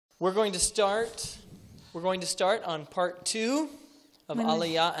We're going to start on part 2 of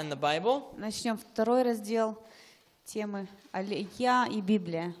Aliyah and the Bible. Начнем второй раздел темы Алия и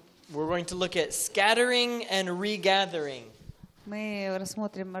Библия. We're going to look at scattering and regathering. Мы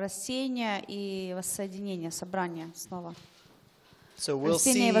рассмотрим рассеяние и воссоединение, собрание снова. So we'll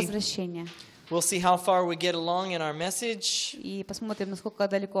Рассеяние и возвращение. see how far we get along in our message. И посмотрим, насколько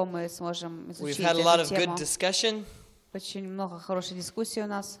далеко мы сможем изучить We've had a lot эту of good тему. discussion, Очень много хорошей дискуссии у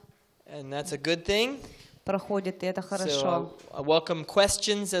нас and that's a good thing. проходит, и это So хорошо. I welcome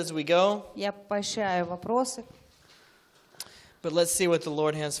questions as we go. Я поощряю вопросы. But let's see what the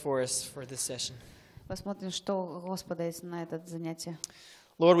Lord has for us for this session. Посмотрим, что у Господа есть на это занятие.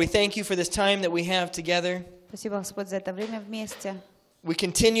 Lord, we thank you for this time that we have together. Спасибо, Господь, за это время вместе. We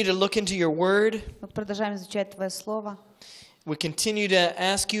continue to look into your word. Мы продолжаем изучать Твое Слово. We continue to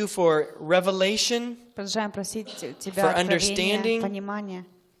ask you for revelation, Продолжаем просить Тебя for откровения, understanding. понимания,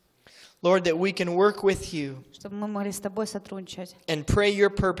 Lord, that we can work with you чтобы мы могли с Тобой сотрудничать and pray your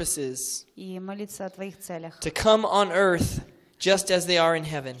purposes и молиться о Твоих целях, to come on earth just as they are in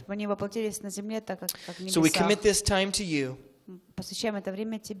heaven. чтобы они воплотились на земле, так как в So we commit небесах. this time to you Посвящаем это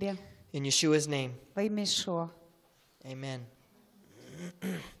время Тебе in Yeshua's name. во имя Ишуа. Amen.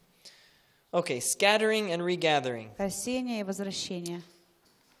 Okay, scattering and regathering. Рассеяние и возвращение.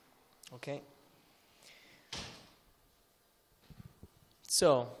 Okay.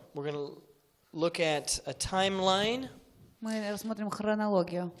 So, we're going to look at a timeline. Мы рассмотрим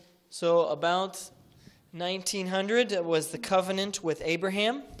хронологию. So, about 1900 was the covenant with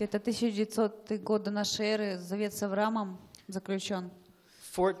Abraham. Где-то 1900 год до нашей эры завет с Авраамом заключен.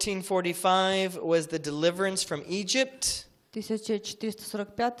 1445 was the deliverance from Egypt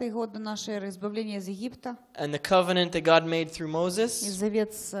 1445 год до нашей эры избавление из Египта and the covenant that God made through и Moses.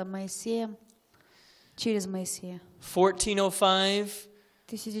 завет с Моисеем через Моисея. 1405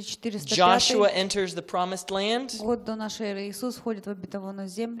 1405 Joshua enters the promised land. год до нашей эры Иисус входит в обетованную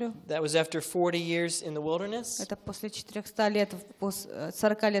землю. That was after 40 years in the wilderness. Это после 400 лет,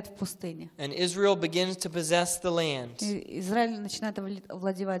 40 лет в пустыне. And Israel begins to possess the land. И Израиль начинает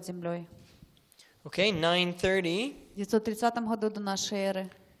овладевать землей. Okay, 930. В 930 году до нашей эры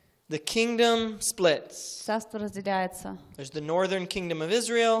The kingdom splits. царство разделяется. There's the northern kingdom of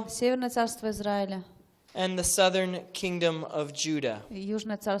Israel Северное царство Израиля and the southern kingdom of Judah. и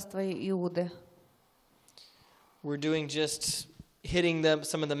южное царство Иуды. We're doing just hitting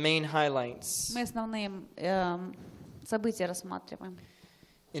some of the main highlights. Мы основные события рассматриваем.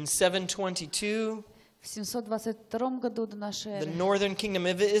 In 722, В 722 году до нашей the эры northern kingdom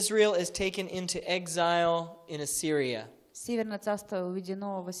of Israel is taken into exile in Assyria. Северное царство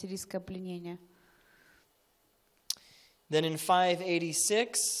уведено в ассирийское пленение. Then in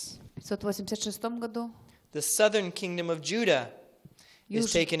 586, В 586 году the southern kingdom of Judah is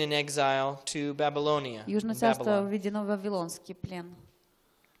Юж- taken in exile to Babylonia. Южное in царство Babylon. введено в вавилонский плен.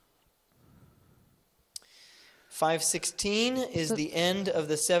 516 is the end of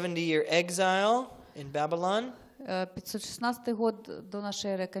the 70-year exile in Babylon. 516 год до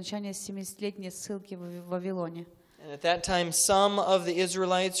нашей эры, окончание 70-летней ссылки в Вавилоне. And at that time, some of the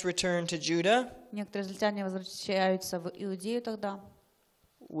Israelites returned to Judah. Некоторые израильтяне возвращаются в Иудею тогда.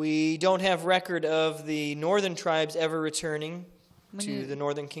 We don't have record of the northern tribes ever returning Мы to the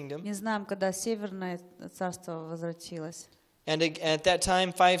northern kingdom. не знаем, когда Северное царство возвратилось. And at that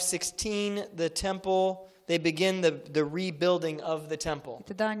time, 516, the temple, they begin the rebuilding of the temple. И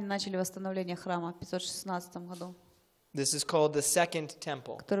тогда они начали восстановление храма в 516 году, This is called the second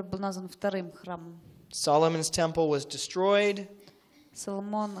temple. который был назван вторым храмом. Solomon's temple was destroyed,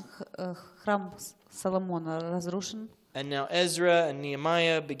 Храм Соломона разрушен. and now Ezra and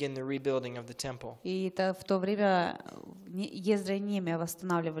Nehemiah begin the rebuilding of the temple. И это в то время Ездра и Неемия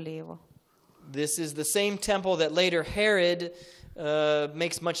восстанавливали его. This is the same temple that later Herod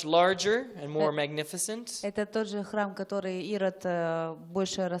makes much larger and more magnificent. Это тот же храм, который Ирод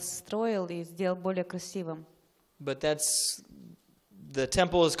больше расстроил и сделал более красивым. But the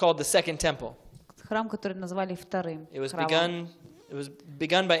temple is called the second temple. Храм, который назвали вторым It was храмом.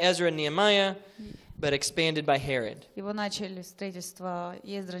 begun by Ezra and Nehemiah, but expanded by Herod. Его начали строительство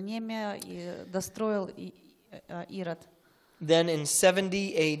Ездра Неемия и достроил Ирод. Then in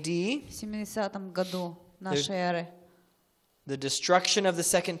 70 AD, В 70 году нашей эры the destruction of the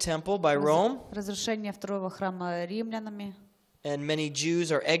second temple by Rome, разрушение второго храма римлянами. and many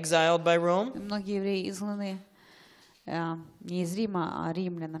Jews are exiled by Rome. Многие евреи изгнаны не из Рима, а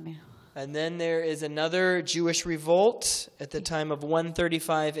римлянами. And then there is another Jewish revolt at the time of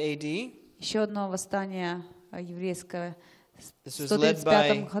 135 AD. Еще одно восстание еврейское в This was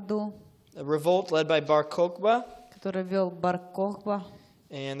 135 году, a revolt led by Bar Kokhba. который вел Бар Кохба.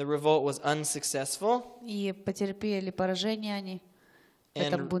 And the revolt was unsuccessful. И потерпели поражение они в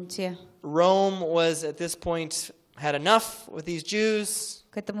этом бунте. Rome was at this point had enough with these Jews.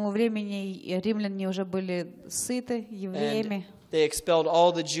 К этому времени римляне уже были сыты евреями. They expelled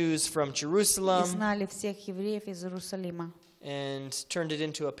all the Jews from Jerusalem. Изгнали всех евреев из Иерусалима. And turned it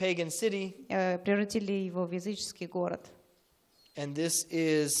into a pagan city. Превратили его в языческий город. And this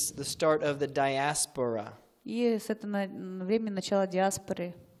is the start of the diaspora. И с этого времени начало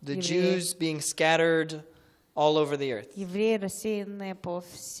диаспоры. The Jews being scattered all over the earth. Евреи рассеянные по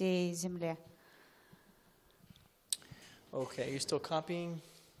всей земле. Okay, are you still copying?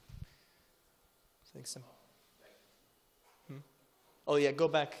 I think so. Oh yeah, go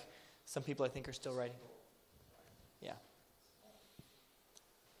back. Some people I think are still writing. Yeah.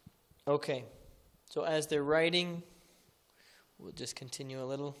 Okay. So as they're writing, we'll just continue a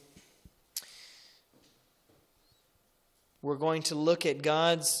little. We're going to look at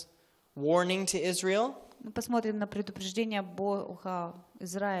God's warning to Israel. Мы посмотрим на предупреждение Бога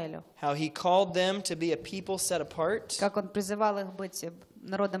Израилю. How he called them to be a people set apart. Как он призывал их быть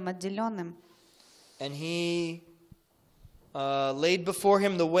народом отделенным. And he laid before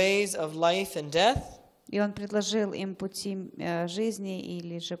him the ways of life and death. И он предложил им пути жизни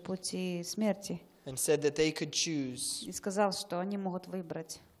или же пути смерти. And said that they could choose. И сказал, что они могут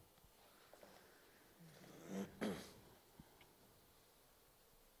выбрать.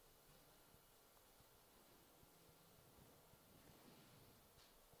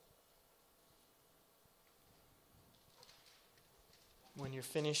 When you're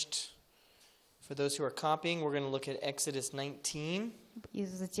finished, for those who are copying, we're going to look at Exodus 19. И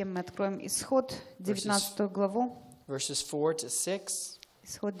затем мы откроем Исход, 19 главу. Verses 4 to 6.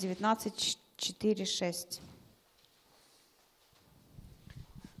 Исход 19, 4, 6.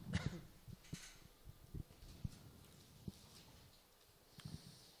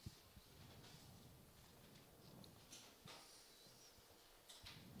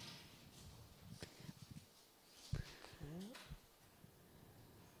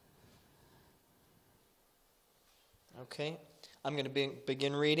 Okay, I'm going to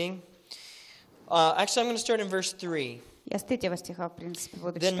begin reading. Actually, I'm going to start in verse 3. Я с 3 стиха, в принципе,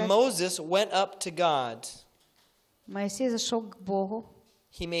 буду Then читать. Moses went up to God. Моисей зашел к Богу,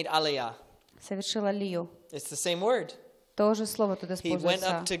 He made Aliyah. совершил Алию. It's the same word. То же слово тут He went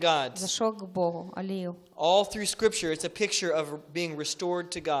up используется. to God. Зашел к Богу, Алию. All through Scripture, it's a picture of being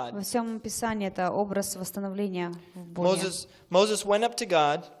restored to God. Во всем Писании это образ восстановления в Боге. Moses went up to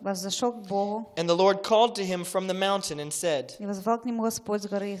God, Зашел к Богу, and the Lord called to him from the mountain and said, и возвал к нему Господь с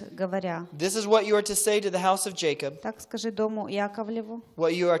горы, говоря: This is what you are to say to the house of Jacob, так скажи дому Яковлеву,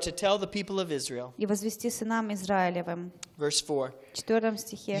 what you are to tell the people of Israel. и возвести сынам Израилевым. Verse 4. В 4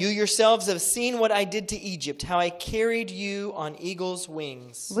 стихе. You yourselves have seen what I did to Egypt, how I carried you on eagle's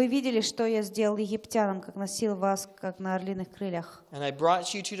wings. Вы видели, что я сделал египтянам, как носил вас, как на орлиных крыльях, And I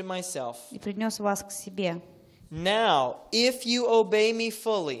brought you to myself. и принес вас к себе. Now, if you obey me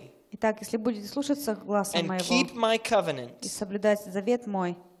fully Итак, если будете слушаться гласа and keep моего my и covenant, соблюдать завет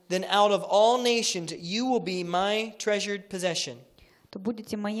мой, then out of all nations you will be my treasured possession. то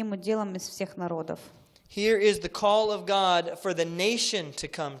будете моим уделом из всех народов. Here is the call of God for the nation to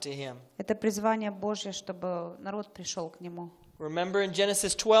come to him. Это призвание Божье, чтобы народ пришел к нему. Remember in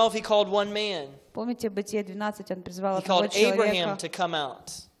Genesis 12, he called one man. Помните, в Бытие 12 он призвал He одного called Abraham человека. to come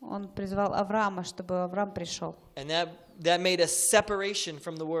out. Он призвал Авраама, чтобы Авраам пришел. And that made a separation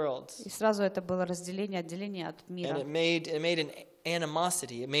from the world. И сразу это было разделение, отделение от And мира. it made an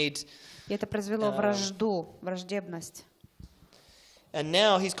animosity. It made, И это произвело вражду, враждебность. and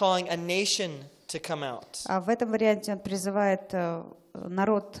now he's calling a nation to come out. А в этом варианте он призывает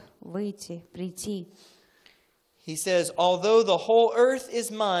народ выйти, прийти. He says, although the whole earth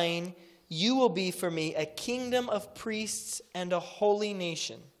is mine, you will be for me a kingdom of priests and a holy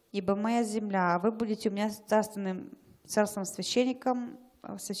nation. Ибо моя земля, а вы будете у меня царством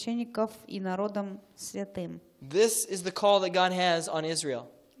священников и народом святым. This is the call that God has on Israel.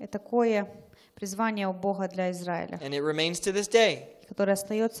 Это такое призвание у Бога для Израиля, And it remains to this day. которое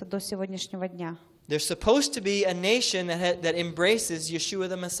остается до сегодняшнего дня. There's supposed to be a nation that embraces Yeshua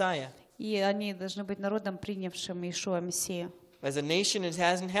the Messiah. И они должны быть народом, принявшим Иешуа Мессию. As a nation, it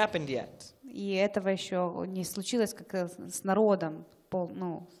hasn't happened yet. И этого еще не случилось, как с народом,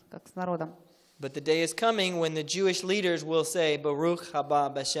 как с народом. But the day is coming when the Jewish leaders will say, Baruch haba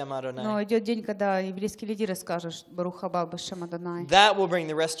b'Shem Adonai. Но идет день, когда еврейские лидеры скажут «Барух хаба б'Шем Адонай». That will bring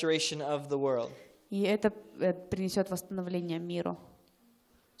the restoration of the world. И это принесет восстановление миру.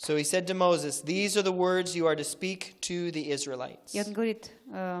 So he said to Moses, these are the words you are to speak to the Israelites. И он говорит,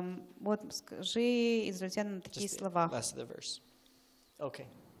 вот скажи израильтянам такие Just the слова. last of the verse. Okay,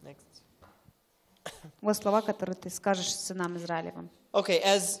 next. Вот слова, которые ты скажешь сынам Израилевым. Okay,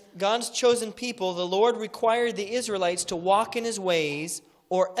 as God's chosen people, the Lord required the Israelites to walk in his ways,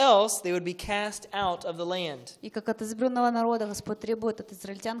 or else they would be cast out of the land. И как от избранного народа Господь требует от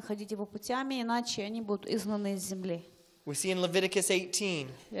израильтян ходить его путями, иначе они будут изгнаны из земли. We see in Leviticus 18,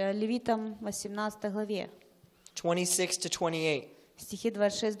 Левитам 18 главе, 26 to 28. стихи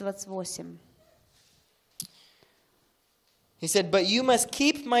 26-28. He said, "But you must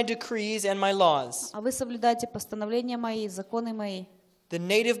keep my decrees and my laws. А вы соблюдайте постановления мои, законы мои. The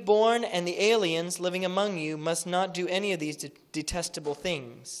native born and the aliens living among you must not do any of these detestable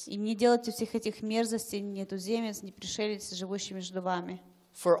things. И не делайте всех этих мерзостей, ни туземец, ни пришелец, живущий между вами.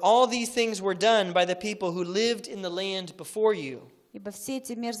 For all these things were done by the people who lived in the land before you. Ибо все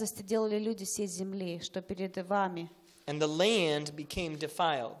эти мерзости делали люди всей земли, что перед вами. And the land became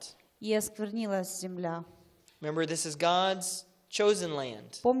defiled." И осквернилась земля. Remember, this is God's chosen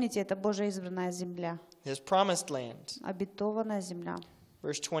land, Помните, это Божья избранная земля, his promised land. обетованная земля.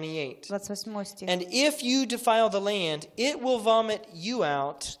 Verse 28. 28 стих. "And if you defile the land, it will vomit you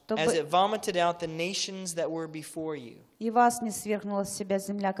out as it vomited out the nations that were before you." И вас не свергнула с себя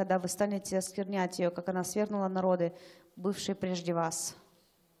земля, когда вы станете осквернять ее, как она свергнула народы, бывшие прежде вас.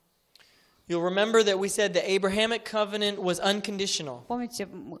 You'll remember that we said the Abrahamic covenant was unconditional. Помните,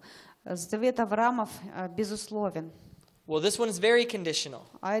 завет Авраамов безусловен, Well, this one is very conditional.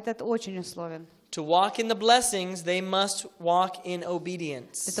 а этот очень условен. To walk in the blessings, they must walk in Для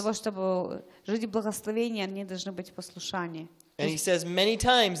obedience. того, чтобы жить в благословении, они должны быть в послушании. And he says many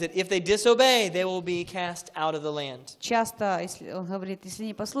times that if they disobey, they will be cast out of the land. Часто, если он говорит, если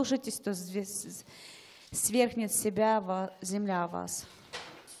не послушаетесь, то свергнет себя земля вас.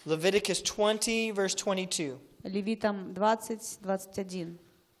 Leviticus 20, verse 22. Левитам 20, 21.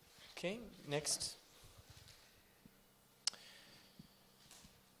 Okay, next.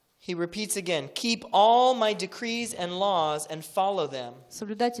 He repeats again, "Keep all my decrees and laws and follow them,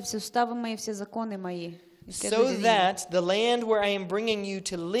 Соблюдайте все уставы мои, все законы мои. so that the land where I am bringing you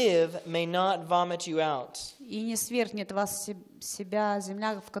to live may not vomit you out." И не свергнет вас себя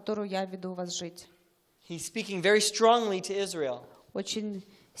земля, в которую я веду вас жить. He's speaking very strongly to Israel, Очень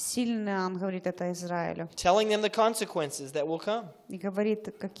сильно он говорит это Израилю. telling them the consequences that will come И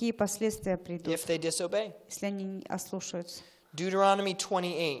говорит, какие последствия придут, if they disobey. если они не ослушаются. Deuteronomy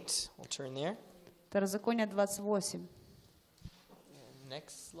 28. We'll turn there. Второзаконие 28.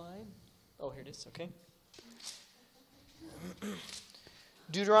 Next slide. Oh, here it is. Okay.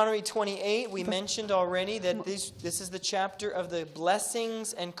 Deuteronomy 28, we mentioned already that this is the chapter of the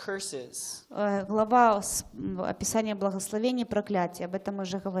blessings and curses. Глава описания благословений и проклятий, об этом мы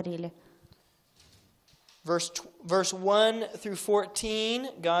уже говорили. Verse 1 through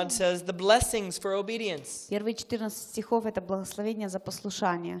 14, God says the blessings for obedience. Первые 14 стихов — это благословение за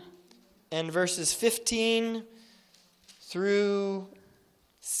послушание. And verses 15 through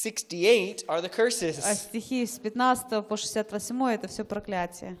 68 are the curses. А стихи с 15 по 68 — это все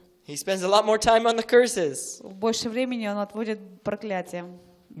проклятие. He spends a lot more time on the curses Больше времени он отводит проклятиям,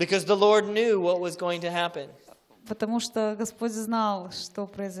 because the Lord knew what was going to happen. потому что Господь знал, что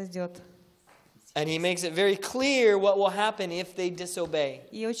произойдет. And he makes it very clear what will happen if they disobey.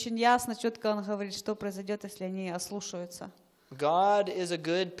 И очень ясно, четко он говорит, что произойдет, если они ослушаются. God is a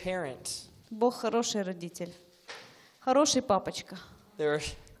good parent. Бог хороший родитель, хороший папочка.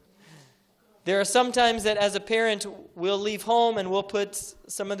 There are some times that as a parent we'll leave home and we'll put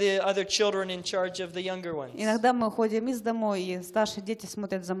some of the other children in charge of the younger ones. Иногда мы уходим из дома, и старшие дети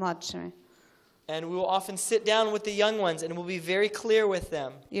смотрят за младшими. And we will often sit down with the young ones and we'll be very clear with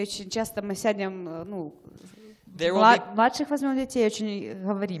them. И очень часто мы сядем, There младших возьмем детей, очень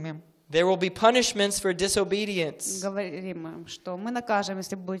говорим им. will be punishments for disobedience. Говорим им, что мы накажем,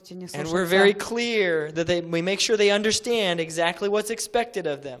 если будете не And we're very слушаться. clear that we make sure they understand exactly what's expected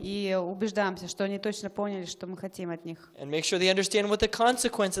of them. И убеждаемся, что они точно поняли, что мы хотим от них. And make sure they understand what the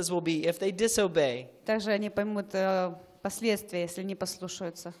consequences will be if they disobey. Также они поймут последствия, если не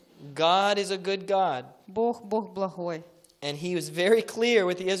послушаются. God is a good God. Бог благой. And he was very clear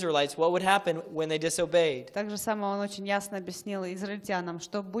with the Israelites what would happen when they disobeyed. Так же самое он очень ясно объяснил израильтянам,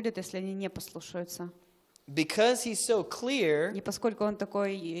 что будет, если они не послушаются. Because he's so clear, И поскольку он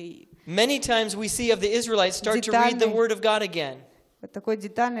такой many times we see of the Israelites start to read the Word of God again.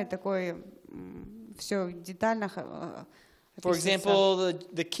 детальный, такой все детально For описывается. example,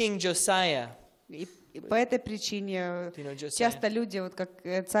 the king Josiah. И по этой причине часто люди, вот как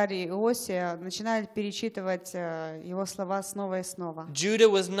царь Иосия, начинают перечитывать его слова снова и снова. Judah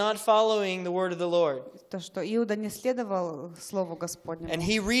was not following the word of the Lord. То, что Иуда не следовал слову Господнему. And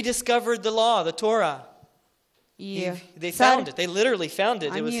he rediscovered the law, the Torah. И They царь, found it. They literally found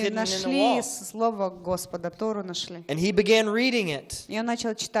it. It was они hidden in the нашли wall. слово Господа, Тору нашли. And he began reading it. И он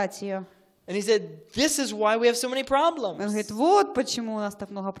начал читать ее. And he said, this is why we have so many Он problems. говорит, вот почему у нас так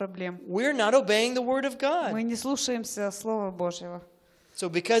много проблем. We're not obeying the word of God. Мы не слушаемся Слова Божьего. So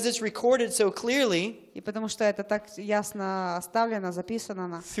because it's recorded so clearly И потому что это так ясно оставлено,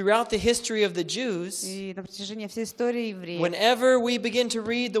 записано throughout the history of the Jews, и на протяжении всей истории евреев. whenever we begin to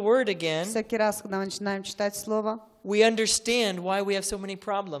read the word again, Всякий раз, когда мы начинаем читать Слово, we understand why we have so many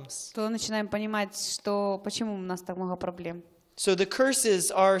problems. то начинаем понимать, что почему у нас так много проблем. So the curses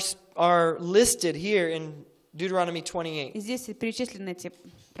are listed here in Deuteronomy 28. И здесь перечислены эти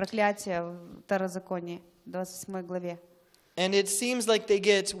проклятия в Второзаконии, 28 главе. And it seems like they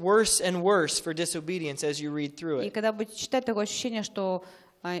get worse and worse for disobedience as you read through И it. когда будете читать, такое ощущение, что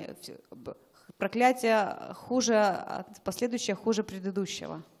проклятие хуже, последующее хуже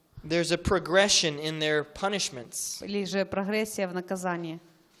предыдущего. There's a progression in their punishments. Или же прогрессия в наказании.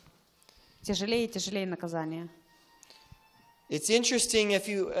 Тяжелее и тяжелее наказание. It's interesting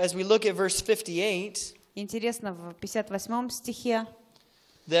as we look at verse 58, Интересно, в 58 стихе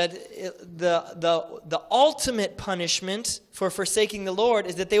that the ultimate punishment for forsaking the Lord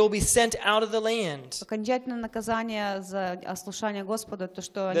is that they will be sent out of the land. окончательное наказание за ослушание Господу, то,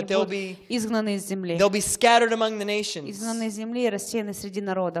 что они That they'll будут be- изгнаны из земли. They'll be scattered among the nations. Изгнаны из земли и рассеяны среди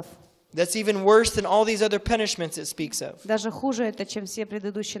народов. That's even worse than all these other punishments it speaks of. Даже хуже это, чем все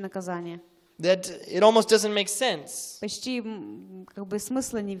предыдущие наказания. That it almost doesn't make sense. Почти как бы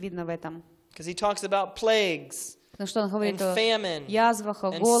смысла не видно в этом. Because he talks about plagues, Потому что он говорит and о famine, язвах, о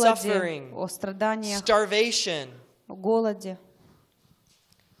and голоде, suffering, о страданиях, starvation. о голоде.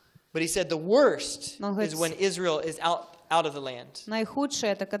 But he said the worst Но он говорит, is when Israel is out of the land.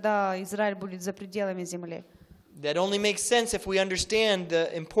 наихудшее это когда Израиль будет за пределами земли. That only makes sense if we understand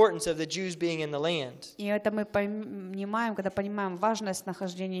the importance of the Jews being in the land. И это мы понимаем, когда понимаем важность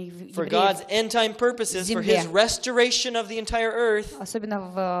нахождения For God's евреев, end-time purposes, for Земле. His restoration of the entire earth, особенно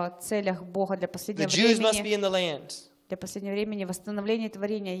в целях Бога для the последнего Jews must be времени. in the land. Для последнего времени восстановления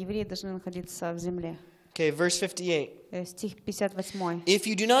творения евреи должны находиться в земле. Okay, verse 58. Стих 58. If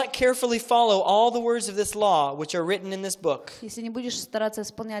you do not carefully follow all the words of this law, which are written in this book, Если не будешь стараться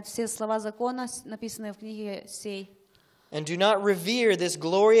исполнять все слова закона, написанные в книге сей, and do not revere this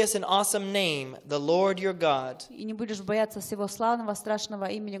glorious and awesome name, the Lord your God, и не будешь бояться всего славного, страшного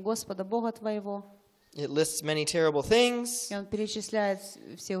имени Господа Бога твоего, it lists many terrible things. и он перечисляет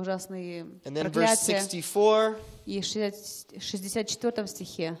все ужасные And then verse проклятия. 64, И в 64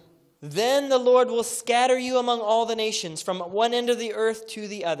 стихе then the Lord will scatter you among all the nations, from one end of the earth to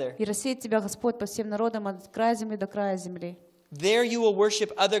the other. «И рассеет тебя Господь по всем народам от края земли до края земли, There you will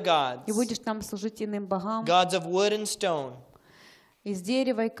worship other gods, и будешь там служить иным богам gods of wood and stone, из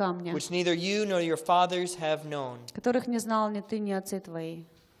дерева и камня, which neither you nor your fathers have known. которых не знал ни ты, ни отцы твои».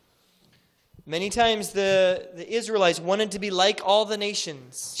 Many times the Israelites wanted to be like all the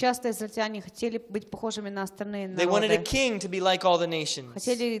nations. Часто израильтяне хотели быть похожими на остальные They wanted a народы, king to be like all the nations.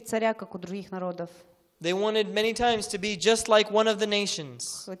 хотели царя, как у других народов. They wanted many times to be just like one of the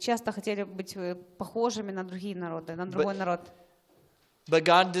nations. Часто хотели быть похожими на другие народы, на другой народ. But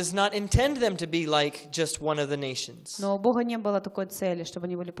God does not intend them to be like just one of the nations. Но у Бога не было такой цели, чтобы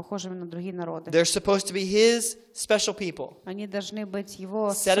они были похожими на другие народы. They're supposed to be His special people, Они должны быть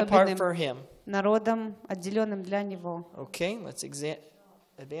Его set apart for особенным Him. народом, отделенным для Него. Okay, let's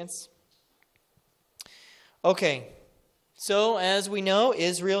advance. Okay, so as we know,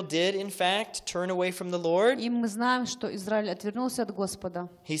 Israel did in fact turn away from the Lord. И мы знаем, что Израиль отвернулся от Господа.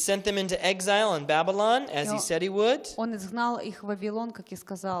 He sent them into exile in Babylon, as He said He would. Он изгнал их в Вавилон, как и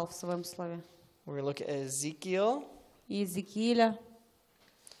сказал в своем слове. We're going to look at Ezekiel Иезекииля,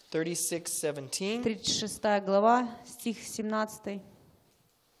 36:17. 36 глава, стих 17.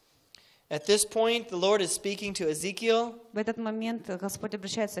 At this point, the Lord is speaking to Ezekiel, В этот момент Господь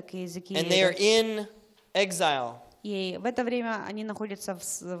обращается к and they are Иезекиилю. in exile. И в это время они находятся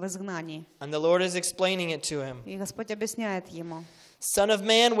в изгнании. And the Lord is explaining it to him. И Господь объясняет ему. Son of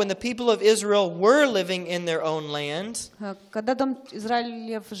man, when the people of Israel were living in their own land, Когда дом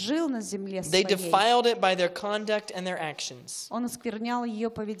Израилев жил на земле they своей, defiled it by their conduct and their actions. он осквернял ее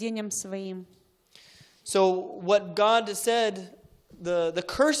поведением своим. So what God said, the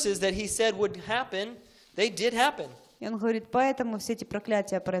curses that He said would happen, they did happen. И он говорит, поэтому все эти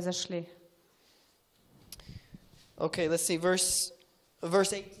проклятия произошли. Okay, let's see, verse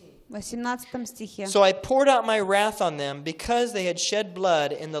 18. В 18 стихе. So I poured out my wrath on them because they had shed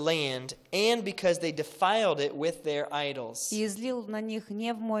blood in the land and because they defiled it with their idols. «И излил на них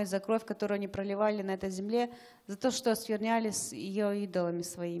гнев мой за кровь, которую они проливали на этой земле, за то, что оскверняли ее идолами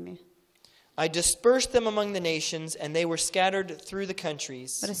своими». I dispersed them among the nations, and they were scattered through the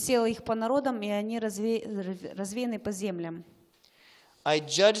countries. Рассеял их по народам, и они развеяны по землям. I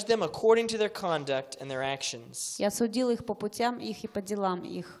judged them according to their conduct and their actions. Я судил их по путям их и по делам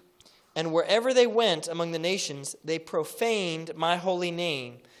их. And wherever they went among the nations, they profaned my holy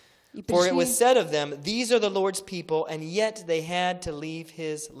name. For it was said of them, these are the Lord's people, and yet they had to leave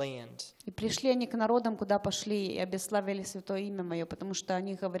his land. И пришли они к народам, куда пошли, и обесславили святое имя мое, потому что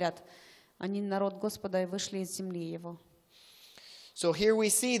они говорят, они народ Господа, и вышли из земли его. So here we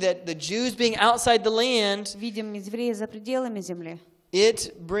see that the Jews being outside the land, видим евреи за пределами земли.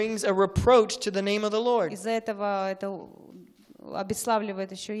 It brings a reproach to the name of the Lord. Из-за этого это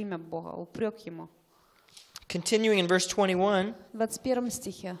обесславливает еще имя Бога, упрек ему. Continuing in verse 21, 21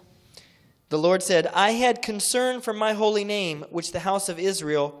 стихе. The Lord said, I had concern for my holy name, which the house of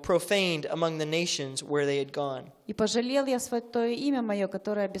Israel profaned among the nations where they had gone. И пожалел я святое имя мое,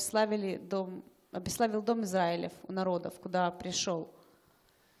 которое обесславил дом Израилев у народов, куда пришел.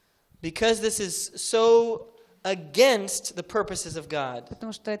 Because this is so against the purposes of God.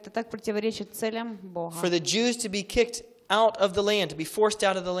 Потому что это так противоречит целям Бога. For the Jews to be kicked out of the land, to be forced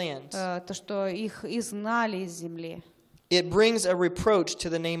out of the land. То, что их изгнали из земли. It brings a reproach to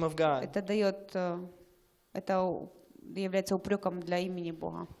the name of God. Это является упреком для имени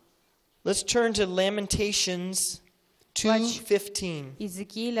Бога. Let's turn to Lamentations 2:15.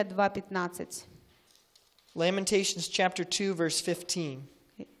 Иезекииля 2:15. Lamentations chapter 2 verse 15.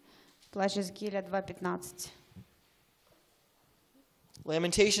 Плач Иезекииля 2:15.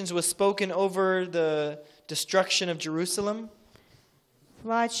 Lamentations was spoken over the destruction of Jerusalem.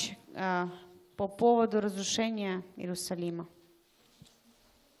 Плач по поводу разрушения Иерусалима.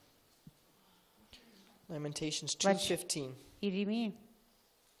 Lamentations 2:15. Иеремии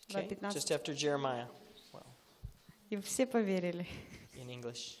 2:15. Okay, just after Jeremiah. Wow. И все поверили. In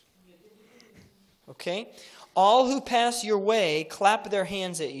English. Okay. All who pass your way clap their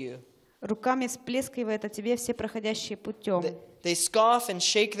hands at you. Руками всплескивает о тебе все проходящие путем. They scoff and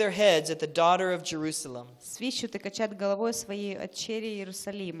shake their heads at the daughter of Jerusalem. Свищут и качат головой своей от чери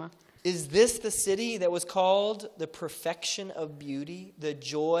Иерусалима. Is this the city that was called the perfection of beauty, the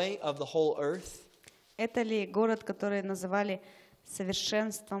joy of the whole earth? Это ли город, который называли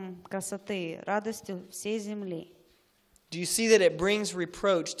совершенством красоты, радостью всей земли? Do you see that it brings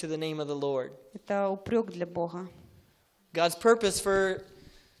reproach to the name of the Lord? Это упрек для Бога. God's purpose for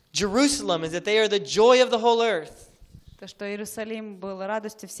Jerusalem is that they are the joy of the whole earth. То, что Иерусалим был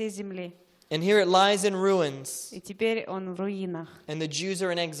радостью всей земли. And here it lies in ruins. И теперь он в руинах. And the Jews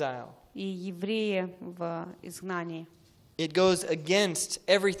are in exile. И евреи в изгнании. It goes against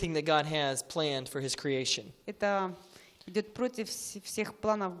everything that God has planned for his creation. Это идет против всех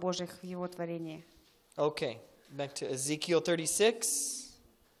планов Божьих в его творении. Okay, back to Ezekiel 36.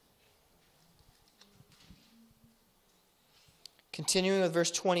 Continuing with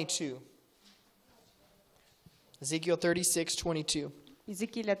verse 22. Ezekiel 36:22.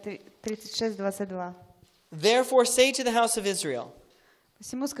 Иезекииля 36:22. Therefore say to the house of Israel,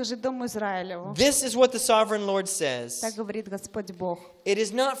 Посему скажи дому Израилеву. this is what the sovereign Lord says. Так говорит Господь Бог. It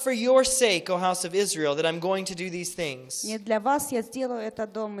is not for your sake, O house of Israel, that I'm going to do these things, Не для вас я сделаю это,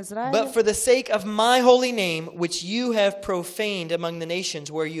 дом Израиля, but for the sake of my holy name, which you have profaned among the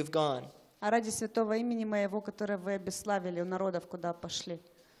nations where you've gone. а ради святого имени моего, которое вы обесславили у народов, куда пошли.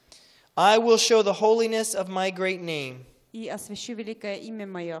 I will show the holiness of my great name, И освящу великое имя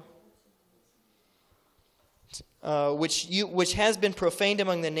мое, which has been profaned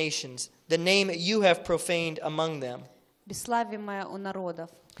among the nations, the name you have profaned among them. бесславимое у народов.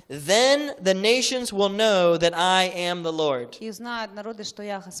 Then the nations will know that I am the Lord, И узнают народы, что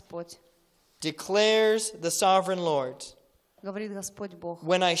я Господь, declares the sovereign Lord, говорит Господь Бог.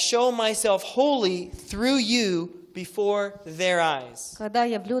 when I show myself holy through you before their eyes. Когда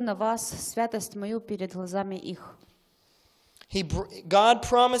явлю на вас святость мою перед глазами их. God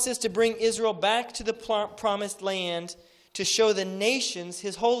promises to bring Israel back to the promised land to show the nations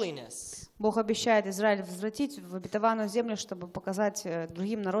his holiness. Бог обещает Израиль возвратить в обетованную землю, чтобы показать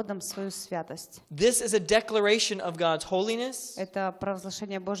другим народам свою святость. This is a declaration of God's holiness. Это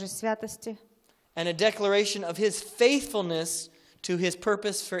провозглашение Божьей святости. And a declaration of his faithfulness to his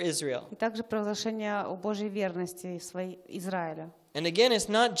purpose for Israel. И также провозглашение о Божьей верности своей Израилю. And again, it's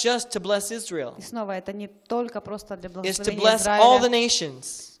not just to bless Israel. И снова, это не только просто для It's to благословения bless all the Израиля,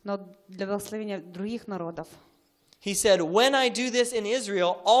 nations. но для благословения других народов. He said, when I do this in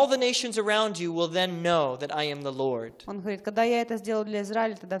Israel, all the nations around you will then know that I am the Lord. Он говорит, когда я это сделаю для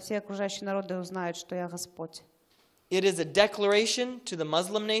Израиля, тогда все окружающие народы узнают, что я Господь. It is a declaration to the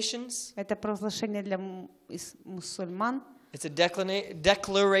Muslim nations. Это провозглашение для мусульман. It's a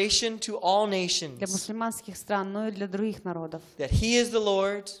declaration to all nations. Для мусульманских стран, но и для других народов. That He is the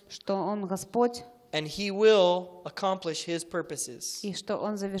Lord. Что Он Господь. And He will accomplish His purposes. И что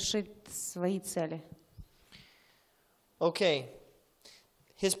Он завершит свои цели. Okay.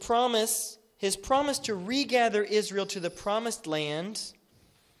 His promise to regather Israel to the promised land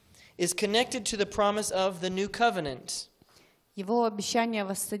is connected to the promise of the new covenant. Его обещание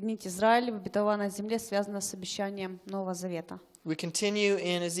воссоединить Израиль в обетованной земле связано с обещанием Нового Завета. We continue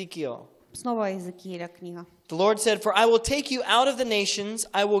in Ezekiel. Снова Иезекииля книга. The Lord said, "For I will take you out of the nations,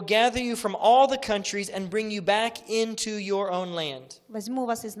 I will gather you from all the countries and bring you back into your own land. Возьму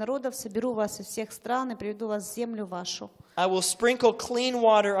вас из народов, соберу вас из всех стран и приведу вас в землю вашу. I will sprinkle clean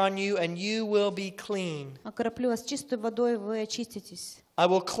water on you, and you will be clean. Окроплю вас чистой водой, вы очиститесь. I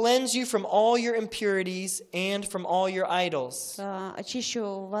will cleanse you from all your impurities and from all your idols."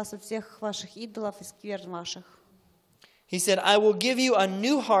 Очищу вас от всех ваших идолов и скверн ваших. He said, "I will give you a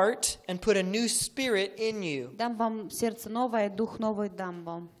new heart and put a new spirit in you." Дам вам сердце новое, дух новый дам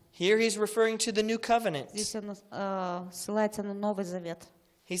вам. Here he's referring to the new covenant. Здесь он ссылается на Новый Завет.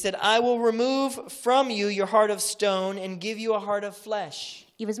 He said, "I will remove from you your heart of stone and give you a heart of flesh.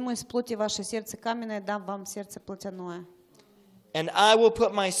 И возьму из плоти ваше сердце каменное, дам вам сердце плотяное. And I will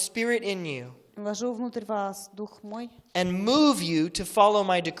put my spirit in you. Вложу внутрь вас дух мой. And move you to follow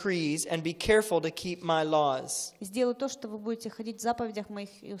my decrees and be careful to keep my laws. И сделаю то, что вы будете ходить в заповедях моих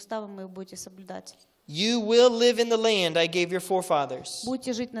и уставы моих будете соблюдать. You will live in the land I gave your forefathers.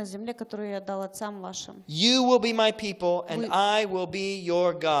 Будете жить на земле, которую я дал отцам вашим. You will be my people, and I will be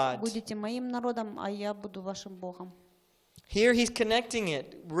your God. Будете моим народом, а я буду вашим Богом. Here he's connecting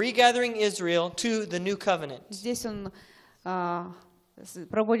it, regathering Israel to the new covenant. Здесь он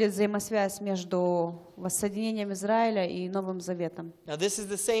проводит взаимосвязь между воссоединением Израиля и Новым Заветом. Now this is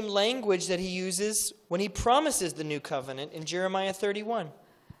the same language that he uses when he promises the new covenant in Jeremiah 31.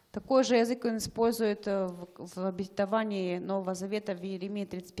 Такой же язык он использует в обетовании Нового Завета в Иеремии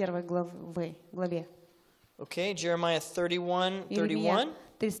 31 главе. Okay, Jeremiah 31:31.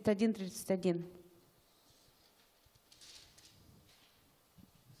 31:31.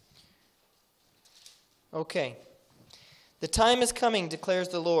 Okay. The time is coming, declares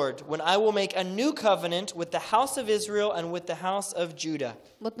the Lord, when I will make a new covenant with the house of Israel and with the house of Judah.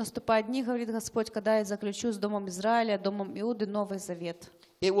 Вот наступают дни, говорит Господь, когда я заключу с домом Израиля, домом Иуды Новый Завет.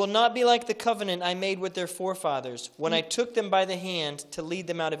 It will not be like the covenant I made with their forefathers when I took them by the hand to lead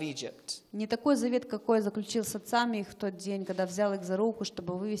them out of Egypt. Не такой завет, какой я заключил с отцами их в тот день, когда взял их за руку,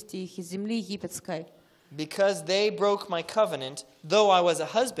 чтобы вывести их из земли египетской. Because they broke my covenant, though I was a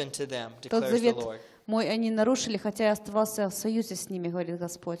husband to them, declares the Lord. Мой они нарушили, хотя я оставался в союзе с ними, говорит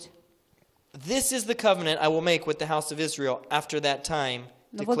Господь. This is the covenant I will make with the house of Israel after that time,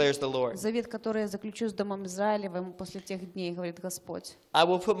 declares the Lord. Завет, который я заключу с домом Израилевым после тех дней, говорит Господь. I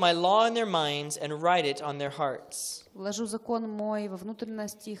will put my law in their minds and write it on their hearts. Вложу закон мой во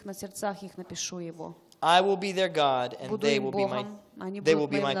внутренности их, на сердцах их напишу его. I will be their God, and Буду им Богом, они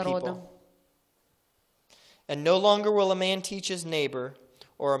будут моим my народом. people. And no longer will a man teach his neighbor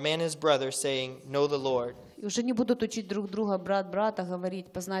or a man his brother, saying, "Know the Lord." И уже не будут учить друг друга брат брата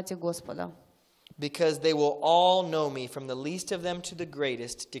говорить, познайте Господа. Because they will all know me, from the least of them to the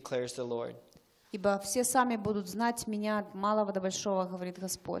greatest, declares the Lord. Ибо все сами будут знать меня от малого до большого, говорит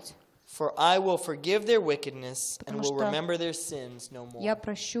Господь. For I will forgive their wickedness and will remember their sins no more. Я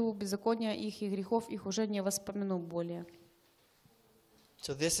прощу беззакония их и грехов их уже не воспомяну более.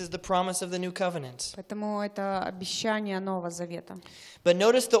 So this is the promise of the new covenant. Поэтому это обещание Нового Завета. But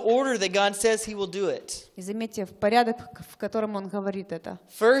notice the order that God says he will do it. И заметьте, в порядок, в котором он говорит это.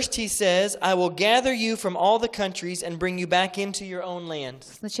 First he says, I will gather you from all the countries and bring you back into your own land.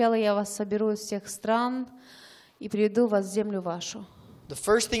 Сначала я вас соберу из всех стран и приведу вас в землю вашу. The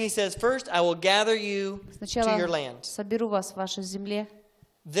first thing he says, first I will gather you to your land. Соберу вас в вашей земле.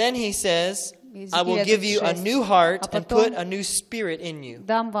 Then he says, I will give you a new heart and put a new spirit in you.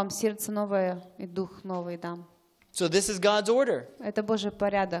 Дам вам сердце новое и дух новый дам. So this is God's order. Это Божий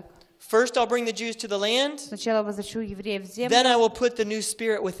порядок. First I'll bring the Jews to the land. Сначала возвращу евреев в землю. Then I will put the new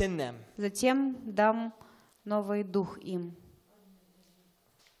spirit within them. Затем дам новый дух им.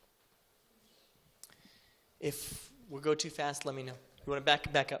 If we go too fast, let me know. You want to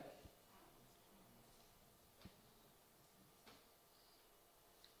back up?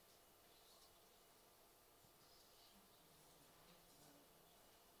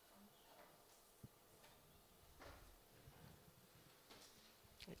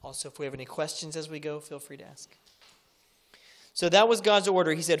 Also, if we have any questions as we go, feel free to ask. So that was God's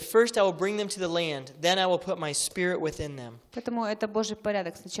order. He said, first I will bring them to the land, then I will put my spirit within them. Поэтому это Божий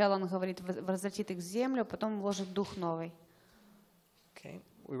порядок. Сначала он говорит, возвратит их в землю, потом вложит дух новый. Okay,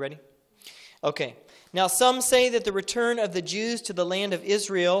 we ready? Okay. Now some say that the return of the Jews to the land of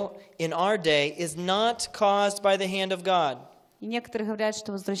Israel in our day is not caused by the hand of God. И некоторые говорят,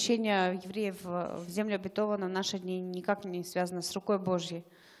 что возвращение евреев в землю обетованную в наши дни никак не связано с рукой Божьей.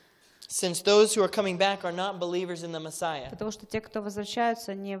 Since those who are coming back are not believers in the Messiah. Потому что те, кто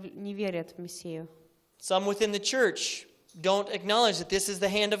возвращаются, не верят в Мессию. Some within the church don't acknowledge that this is the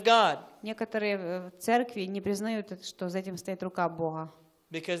hand of God. Некоторые в церкви не признают, что за этим стоит рука Бога.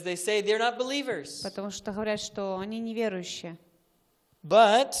 Because they say they're not believers. Потому что говорят, что они неверующие.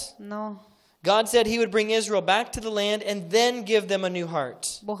 But Но God said He would bring Israel back to the land and then give them a new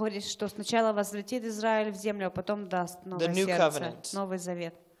heart. Бог говорит, что сначала возвратит Израиль в землю, а потом даст новое сердце, Новый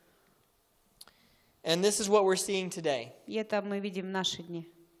Завет. And this is what we're seeing today. И это мы видим в наши дни.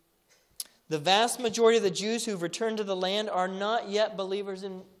 The vast majority of the Jews who've returned to the land are not yet believers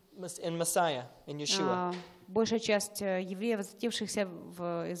in Messiah, in Yeshua. Большая часть евреев, возвратившихся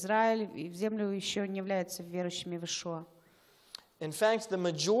в Израиль и в землю, еще не являются верующими в Иешуа. In fact, the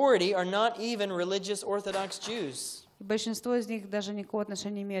majority are not even religious Orthodox Jews. И большинство из них даже никакого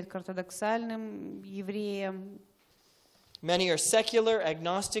отношения не имеют к ортодоксальным евреям. Many are secular,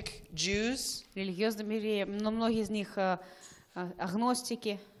 agnostic Jews. Религиозным евреям, но многие из них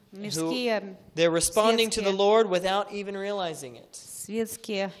агностики, мирские, they're responding to the Lord without even realizing it.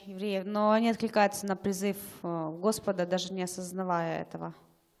 Светские евреи, но они откликаются на призыв Господа, даже не осознавая этого.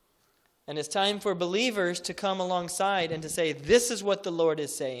 And it's time for believers to come alongside and to say, this is what the Lord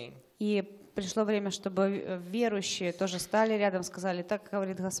is saying. И пришло время, чтобы верующие тоже стали рядом, сказали, так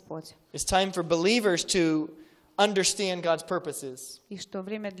говорит Господь. It's time for believers to understand God's purposes. И что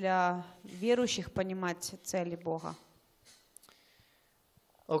время для верующих понимать цели Бога.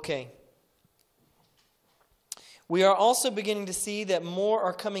 Okay. We are also beginning to see that more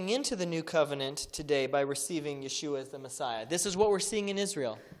are coming into the new covenant today by receiving Yeshua as the Messiah. This is what we're seeing in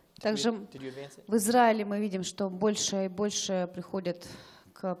Israel. Также в Израиле мы видим, что больше и больше приходят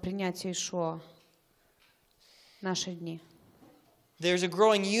к принятию Иешуа в наши дни. There's a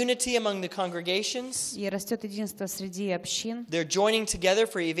growing unity among the congregations. И растет единство среди общин. They're joining together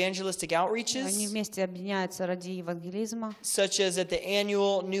for evangelistic outreaches. Они вместе объединяются ради евангелизма. Such as at the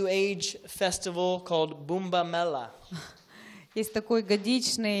annual New Age festival called Bumba Mela. Есть такой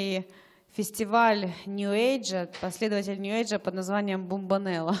годичный фестиваль New Age, последователь New Age под названием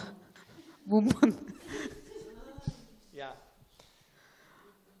Бумбанела. Yeah.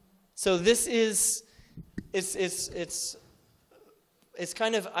 So this is it's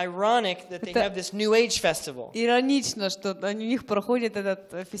kind of ironic that they have this New Age festival. Иронично, что у них проходит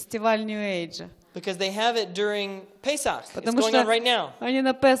этот фестиваль New Age. Because they have it during Pesach. It's going on right now. Они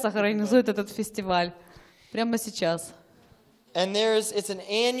на Песах организуют этот фестиваль прямо сейчас. And it's an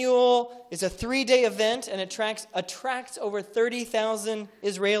annual, it's a 3-day event, and it attracts over 30,000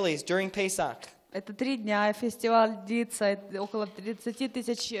 Israelis during Pesach. Это 3 дня, фестиваль длится, около 30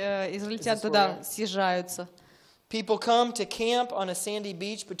 тысяч израильтян туда съезжаются. People come to camp on a sandy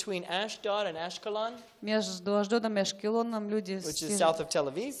beach between Ashdod and Ashkelon, Между Ашдодом и Ашкелоном люди which is south of Tel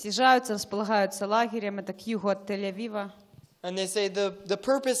Aviv. съезжаются, располагаются лагерем, это к югу от Тель-Авива. And they say the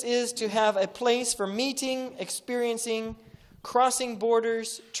purpose is to have a place for meeting, experiencing, crossing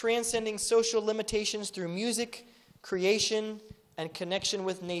borders, transcending social limitations through music, creation, and connection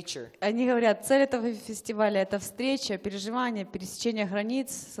with nature. Они говорят, цель этого фестиваля — это встреча, переживание, пересечение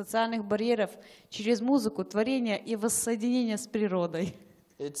границ, социальных барьеров через музыку, творение и воссоединение с природой.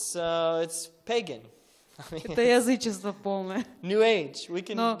 It's pagan. Это язычество полное. New Age. We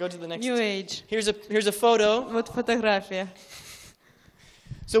can go to the next. New Age. Here's a photo. Вот фотография.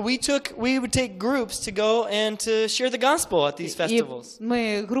 So we would take groups to go and to share the gospel at these festivals.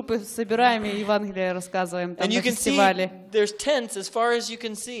 Мы группы собираем и Евангелие рассказываем там на фестивале. There's tents as far as you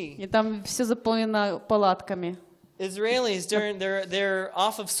can see. И там все заполнено палатками. Israelis they're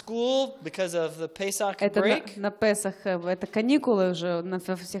off of school because of the Pesach break. Это на Песах, это каникулы уже на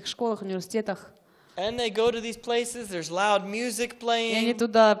всех школах, университетах. And they go to these places. There's loud music playing. И они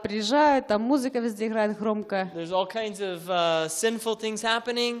туда приезжают, там музыка везде играет громко. There's all kinds of sinful things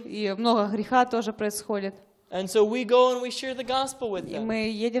happening. И много греха тоже происходит. And so we go and we share the gospel with them. И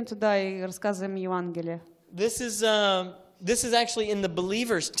мы едем туда и рассказываем Евангелие. This is actually in the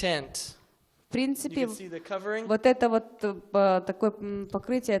believer's tent. В принципе, вот это вот такое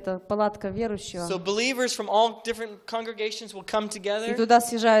покрытие, это палатка верующего. So believers from all different congregations will come together. И туда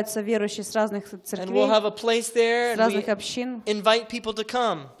съезжаются верующие с разных церквей, and we'll have a place there, с разных общин. Invite people to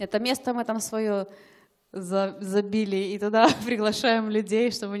come. Это место мы там свое забили, и туда приглашаем людей,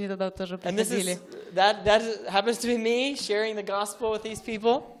 чтобы они туда тоже приходили. that happens to be me sharing the gospel with these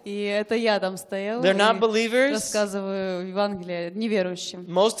people. И это я там стоял They're not и believers. рассказываю Евангелие неверующим.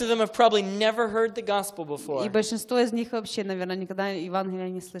 Most of them have probably never heard the gospel И before. большинство из них вообще, наверное, никогда Евангелия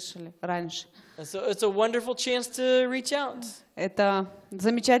не слышали раньше. And so it's a wonderful chance to reach out. Это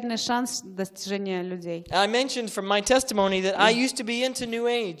замечательный шанс достижения людей. I mentioned from my testimony that I used to be into New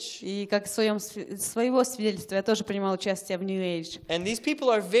Age. И как в своего свидетельства я тоже принимал участие в New Age. And these people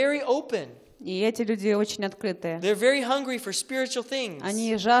are very open. И эти люди очень открытые. They're very hungry for spiritual things.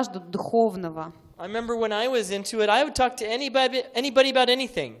 Они жаждут духовного. I remember when I was into it, I would talk to anybody about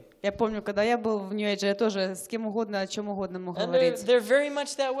anything. Я помню, когда я был в New Age, я тоже с кем угодно, о чем угодно мог And говорить. they're very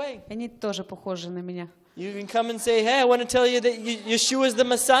much that way. Они тоже похожи на меня. You can come and say, hey, I want to tell you that Yeshua is the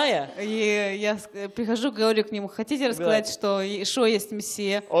Messiah. И я прихожу, говорю к нему, хотите рассказать, что Иешуа есть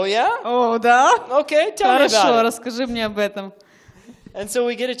Мессия? Oh, yeah? О, да? Okay, tell me Хорошо, about it. расскажи мне об этом. And so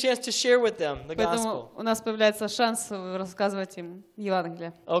we get a chance to share with them the Поэтому gospel. у нас появляется шанс рассказывать им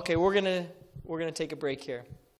Евангелие. Okay, we're gonna take a break here.